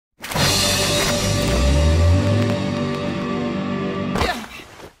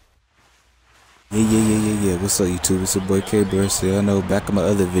Yeah. What's up, YouTube? It's your boy Kbird. So y'all know back in my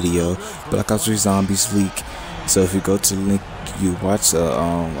other video, Black Ops 3 Zombies leak. So if you go to the link, you watch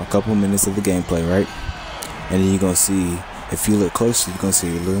a couple minutes of the gameplay, right? And then you're gonna see, if you look closely, you're gonna see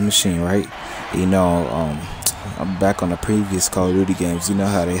a little machine, right? You know, I'm back on the previous Call of Duty games. You know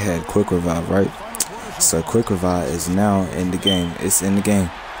how they had quick revive, right? So quick revive is now in the game. It's in the game.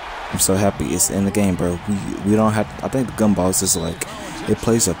 I'm so happy it's in the game, bro. We don't have to, I think the gunballs is like, it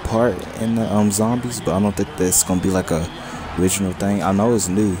plays a part in the zombies, but I don't think that's gonna be like a original thing. I know it's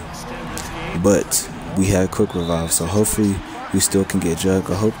new, but we had quick revive, so hopefully we still can get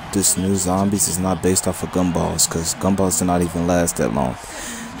jug. I hope this new zombies is not based off of gunballs, because gunballs do not even last that long.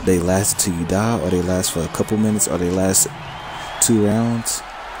 They last until you die, or they last for a couple minutes, or they last 2 rounds,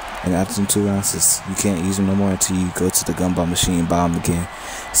 and after them 2 rounds you can't use them no more until you go to the gunball machine and buy them again.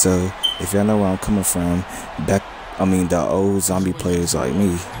 So if y'all know where I'm coming from, the old zombie players like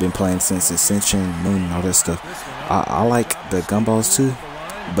me, been playing since Ascension, Moon, and all that stuff. I like the gunballs too,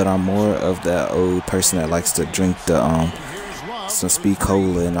 but I'm more of that old person that likes to drink the some speed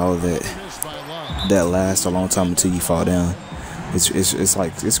cola and all that lasts a long time until you fall down. It's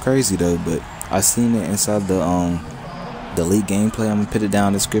like, it's crazy though, but I seen it inside the league gameplay. I'm gonna put it down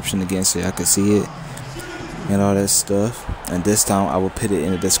in the description again so y'all can see it and all that stuff. And this time I will put it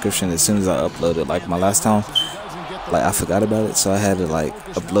in the description as soon as I upload it. Like my last time, like I forgot about it, so I had to like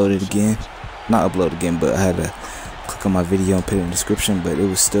upload it again. Not upload again, but I had to click on my video and put it in the description, but it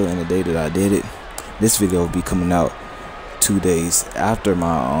was still in the day that I did it. This video will be coming out 2 days after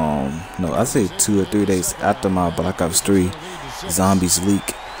my no, I say 2 or 3 days after my Black Ops 3 Zombies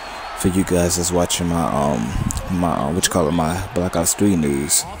leak, for you guys that's watching my my Black Ops 3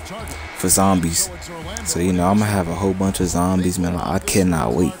 news for zombies. So you know, I'm gonna have a whole bunch of zombies, man. I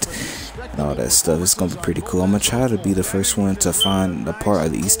cannot wait. And all that stuff, it's gonna be pretty cool. I'm gonna try to be the first one to find the part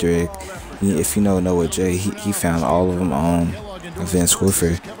of the Easter egg. If you know Noah J, he found all of them on Advanced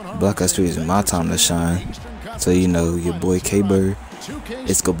Warfare. Black Ops 3 is my time to shine. So you know, your boy Kbird,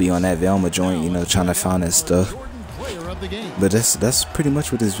 it's gonna be on that Velma joint, you know, trying to find that stuff. But that's pretty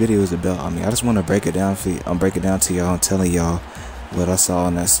much what this video is about. I mean, I just want to break it down to y'all and telling y'all what I saw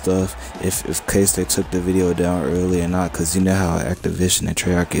on that stuff. If case they took the video down early or not, because you know how Activision and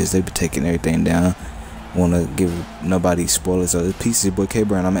Treyarch is, they be taking everything down. Want to give nobody spoilers. So peace, your boy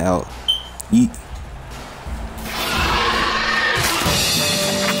Kbird, and I'm out. Eat.